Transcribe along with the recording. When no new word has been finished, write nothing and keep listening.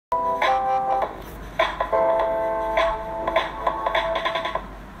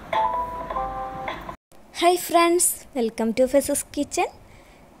Hi friends, welcome to fezuskitchen.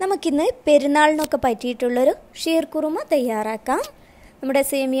 നമുക്കിന്ന് പെരുന്നാളിനൊക്കെ പറ്റിയിട്ടുള്ളൊരു ഷീർ കുറുമ തയ്യാറാക്കാം. നമ്മുടെ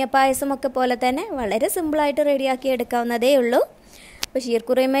സേമിയ പായസമൊക്കെ പോലെ തന്നെ വളരെ സിമ്പിളായിട്ട് റെഡിയാക്കി എടുക്കാവുന്നതേ ഉള്ളൂ. അപ്പോൾ ഷീർ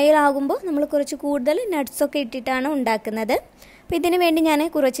കുറുമയിലാകുമ്പോൾ നമ്മൾ കുറച്ച് കൂടുതൽ നട്ട്സൊക്കെ ഇട്ടിട്ടാണ് ഉണ്ടാക്കുന്നത്. അപ്പോൾ ഇതിനു വേണ്ടി ഞാൻ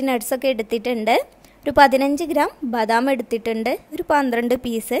കുറച്ച് നട്ട്സൊക്കെ എടുത്തിട്ടുണ്ട്. ഒരു 15 ഗ്രാം ബദാം എടുത്തിട്ടുണ്ട്. ഒരു 12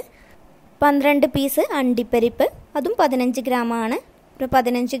 പീസ് അണ്ടിപ്പരിപ്പ്, അതും 15 ഗ്രാമാണ്. ഒരു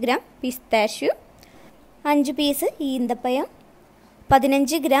 15 ഗ്രാം പിസ്താഷ്യൂ, 5 പീസ് ഈന്തപ്പഴം,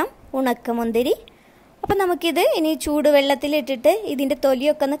 15 ഗ്രാം ഉണക്കമുന്തിരി. അപ്പോൾ നമുക്കിത് ഇനി ചൂടുവെള്ളത്തിലിട്ടിട്ട് ഇതിൻ്റെ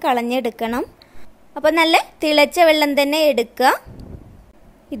തൊലിയൊക്കെ ഒന്ന് കളഞ്ഞെടുക്കണം. അപ്പോൾ നല്ല തിളച്ച വെള്ളം തന്നെ എടുക്കുക.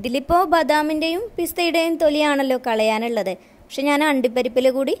 ഇതിലിപ്പോൾ ബദാമിൻ്റെയും പിസ്തയുടെയും തൊലിയാണല്ലോ കളയാനുള്ളത്. പക്ഷെ ഞാൻ അണ്ടിപ്പരിപ്പിൽ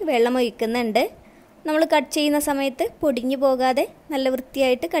കൂടി വെള്ളം ഒഴിക്കുന്നുണ്ട്. നമ്മൾ കട്ട് ചെയ്യുന്ന സമയത്ത് പൊടിഞ്ഞു പോകാതെ നല്ല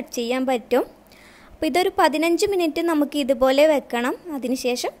വൃത്തിയായിട്ട് കട്ട് ചെയ്യാൻ പറ്റും. അപ്പോൾ ഇതൊരു 15 മിനിറ്റ് നമുക്ക് ഇതുപോലെ വെക്കണം.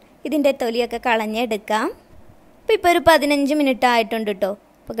 അതിനുശേഷം ഇതിൻ്റെ തൊലിയൊക്കെ കളഞ്ഞെടുക്കാം. അപ്പോൾ ഇപ്പോൾ ഒരു 15 മിനിറ്റ് ആയിട്ടുണ്ട് കേട്ടോ.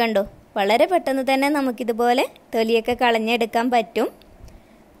 അപ്പോൾ കണ്ടോ, വളരെ പെട്ടെന്ന് തന്നെ നമുക്കിതുപോലെ തൊലിയൊക്കെ കളഞ്ഞെടുക്കാൻ പറ്റും.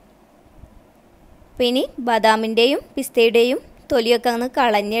 അപ്പോൾ ഇനി ബദാമിൻ്റെയും പിസ്തയുടെയും തൊലിയൊക്കെ ഒന്ന്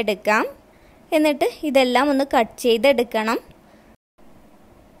കളഞ്ഞെടുക്കാം. എന്നിട്ട് ഇതെല്ലാം ഒന്ന് കട്ട് ചെയ്തെടുക്കണം.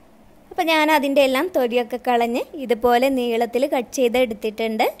 അപ്പോൾ ഞാൻ അതിൻ്റെ എല്ലാം തൊലിയൊക്കെ കളഞ്ഞ് ഇതുപോലെ നീളത്തിൽ കട്ട്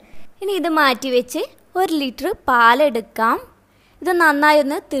ചെയ്തെടുത്തിട്ടുണ്ട്. ഇനി ഇത് മാറ്റി വെച്ച് 1 ലിറ്റർ പാലെടുക്കാം. ഇത് നന്നായി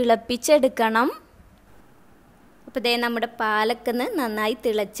ഒന്ന് തിളപ്പിച്ചെടുക്കണം. അപ്പോൾ ദേ നമ്മുടെ പാലൊക്കെ നന്നായി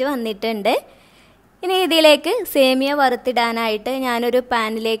തിളച്ച് വന്നിട്ടുണ്ട്. ഇനി ഇതിലേക്ക് സേമിയ വറുത്തിടാനായിട്ട് ഞാനൊരു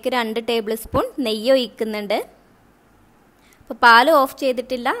പാനിലേക്ക് 2 ടേബിൾ സ്പൂൺ നെയ്യ് ഒഴിക്കുന്നുണ്ട്. അപ്പോൾ പാൽ ഓഫ്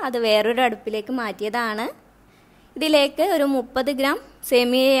ചെയ്തിട്ടില്ല, അത് വേറൊരു അടുപ്പിലേക്ക് മാറ്റിയതാണ്. ഇതിലേക്ക് ഒരു 30 ഗ്രാം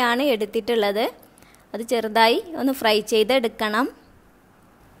സേമിയയാണ് എടുത്തിട്ടുള്ളത്. അത് ചെറുതായി ഒന്ന് ഫ്രൈ ചെയ്തെടുക്കണം.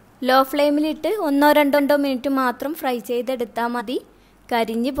 ലോ ഫ്ലെയിമിലിട്ട് 1-2 മിനിറ്റ് മാത്രം ഫ്രൈ ചെയ്തെടുത്താൽ മതി,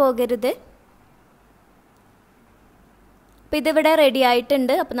 കരിഞ്ഞു പോകരുത്. അപ്പോൾ ഇതിവിടെ റെഡി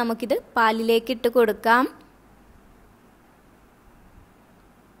ആയിട്ടുണ്ട്. അപ്പോൾ നമുക്കിത് പാലിലേക്ക് ഇട്ട് കൊടുക്കാം.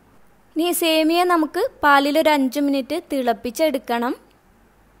 ഇനി സേമിയ നമുക്ക് പാലിലൊരു 5 മിനിറ്റ് തിളപ്പിച്ചെടുക്കണം.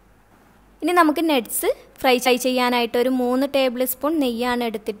 ഇനി നമുക്ക് നട്ട്സ് ഫ്രൈ ചെയ്യാനായിട്ട് ഒരു 3 ടേബിൾ സ്പൂൺ നെയ്യാണ്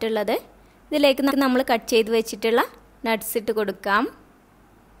എടുത്തിട്ടുള്ളത്. ഇതിലേക്ക് നമ്മൾ കട്ട് ചെയ്ത് വെച്ചിട്ടുള്ള നട്ട്സ് ഇട്ട് കൊടുക്കാം.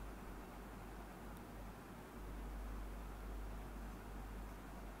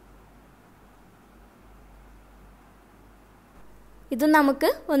 ഇത് നമുക്ക്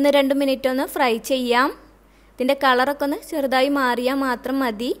 1-2 മിനിറ്റ് ഒന്ന് ഫ്രൈ ചെയ്യാം. ഇതിൻ്റെ കളറൊക്കെ ഒന്ന് ചെറുതായി മാറിയാൽ മാത്രം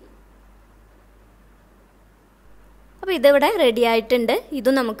മതി. അപ്പോൾ ഇതിവിടെ റെഡി ആയിട്ടുണ്ട്.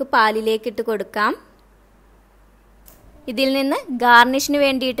 ഇതും നമുക്ക് പാലിലേക്ക് ഇട്ട് കൊടുക്കാം. ഇതിൽ നിന്ന് ഗാർണിഷിന്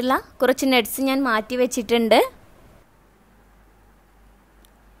വേണ്ടിയിട്ടുള്ള കുറച്ച് നട്ട്സ് ഞാൻ മാറ്റി വെച്ചിട്ടുണ്ട്.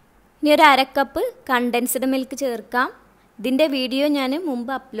 ഇനി ഒരു 1/2 കപ്പ് കണ്ടൻസ്ഡ് മിൽക്ക് ചേർക്കാം. ഇതിൻ്റെ വീഡിയോ ഞാൻ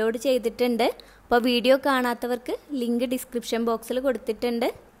മുമ്പ് അപ്ലോഡ് ചെയ്തിട്ടുണ്ട്. അപ്പോൾ വീഡിയോ കാണാത്തവർക്ക് ലിങ്ക് ഡിസ്ക്രിപ്ഷൻ ബോക്സിൽ കൊടുത്തിട്ടുണ്ട്,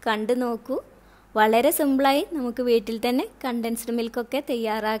 കണ്ടു നോക്കൂ. വളരെ സിമ്പിളായി നമുക്ക് വീട്ടിൽ തന്നെ കണ്ടൻസ്ഡ് മിൽക്കൊക്കെ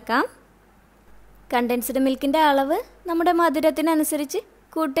തയ്യാറാക്കാം. കണ്ടൻസ്ഡ് മിൽക്കിൻ്റെ അളവ് നമ്മുടെ മധുരത്തിനനുസരിച്ച്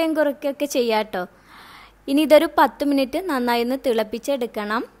കൂട്ടുകയും കുറയ്ക്കുകയൊക്കെ ചെയ്യാം കേട്ടോ. ഇനി ഇതൊരു 10 മിനിറ്റ് നന്നായി ഒന്ന്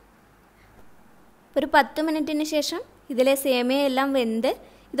തിളപ്പിച്ചെടുക്കണം. ഒരു 10 മിനിറ്റിന് ശേഷം ഇതിലെ സേമിയയെല്ലാം വെന്ത്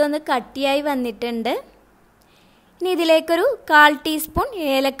ഇതൊന്ന് കട്ടിയായി വന്നിട്ടുണ്ട്. ഇനി ഇതിലേക്കൊരു 1/4 ടീസ്പൂൺ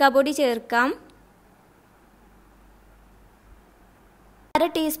ഏലക്കാപ്പൊടി ചേർക്കാം.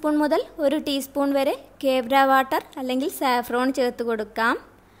 1/2 ടീസ്പൂൺ മുതൽ 1 ടീസ്പൂൺ വരെ കേവ്ര വാട്ടർ അല്ലെങ്കിൽ സാഫ്രോൺ ചേർത്ത് കൊടുക്കാം.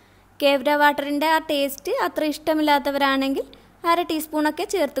 കേവ്ര വാട്ടറിൻ്റെ ആ ടേസ്റ്റ് അത്ര ഇഷ്ടമില്ലാത്തവരാണെങ്കിൽ 1/2 ടീസ്പൂണൊക്കെ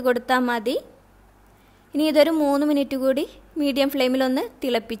ചേർത്ത് കൊടുത്താൽ മതി. ഇനി ഇതൊരു 3 മിനിറ്റ് കൂടി മീഡിയം ഫ്ലെയിമിലൊന്ന്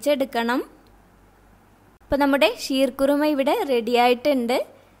തിളപ്പിച്ചെടുക്കണം. അപ്പോൾ നമ്മുടെ ഷീർ കുറുമ ഇവിടെ റെഡി ആയിട്ടുണ്ട്.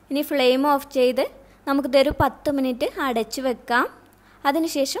 ഇനി ഫ്ലെയിം ഓഫ് ചെയ്ത് നമുക്കിതൊരു 10 മിനിറ്റ് അടച്ചു വെക്കാം.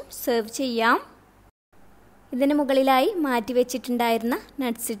 അതിനുശേഷം സെർവ് ചെയ്യാം. ഇതിന് മുകളിലായി മാറ്റി വെച്ചിട്ടുണ്ടായിരുന്ന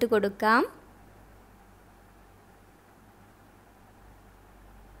നട്ട്സ് ഇട്ട് കൊടുക്കാം.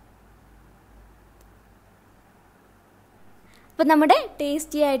 അപ്പോൾ നമ്മുടെ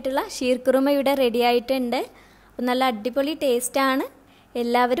ടേസ്റ്റി ആയിട്ടുള്ള ഷീർ കുറുമ ഇവിടെ റെഡി ആയിട്ടുണ്ട്. അപ്പോൾ നല്ല അടിപൊളി ടേസ്റ്റാണ്.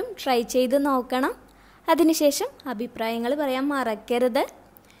 എല്ലാവരും ട്രൈ ചെയ്ത് നോക്കണം. അതിനുശേഷം അഭിപ്രായങ്ങൾ പറയാൻ മറക്കരുത്.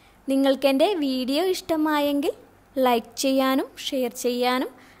 നിങ്ങൾക്ക് എൻ്റെ വീഡിയോ ഇഷ്ടമായെങ്കിൽ ലൈക്ക് ചെയ്യാനും ഷെയർ ചെയ്യാനും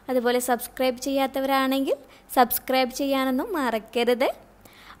അതുപോലെ സബ്സ്ക്രൈബ് ചെയ്യാത്തവരാണെങ്കിൽ സബ്സ്ക്രൈബ് ചെയ്യാനൊന്നും മറക്കരുത്.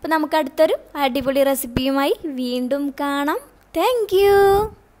 അപ്പോൾ നമുക്ക് അടുത്തൊരു അടിപൊളി റെസിപ്പിയുമായി വീണ്ടും കാണാം. Thank you.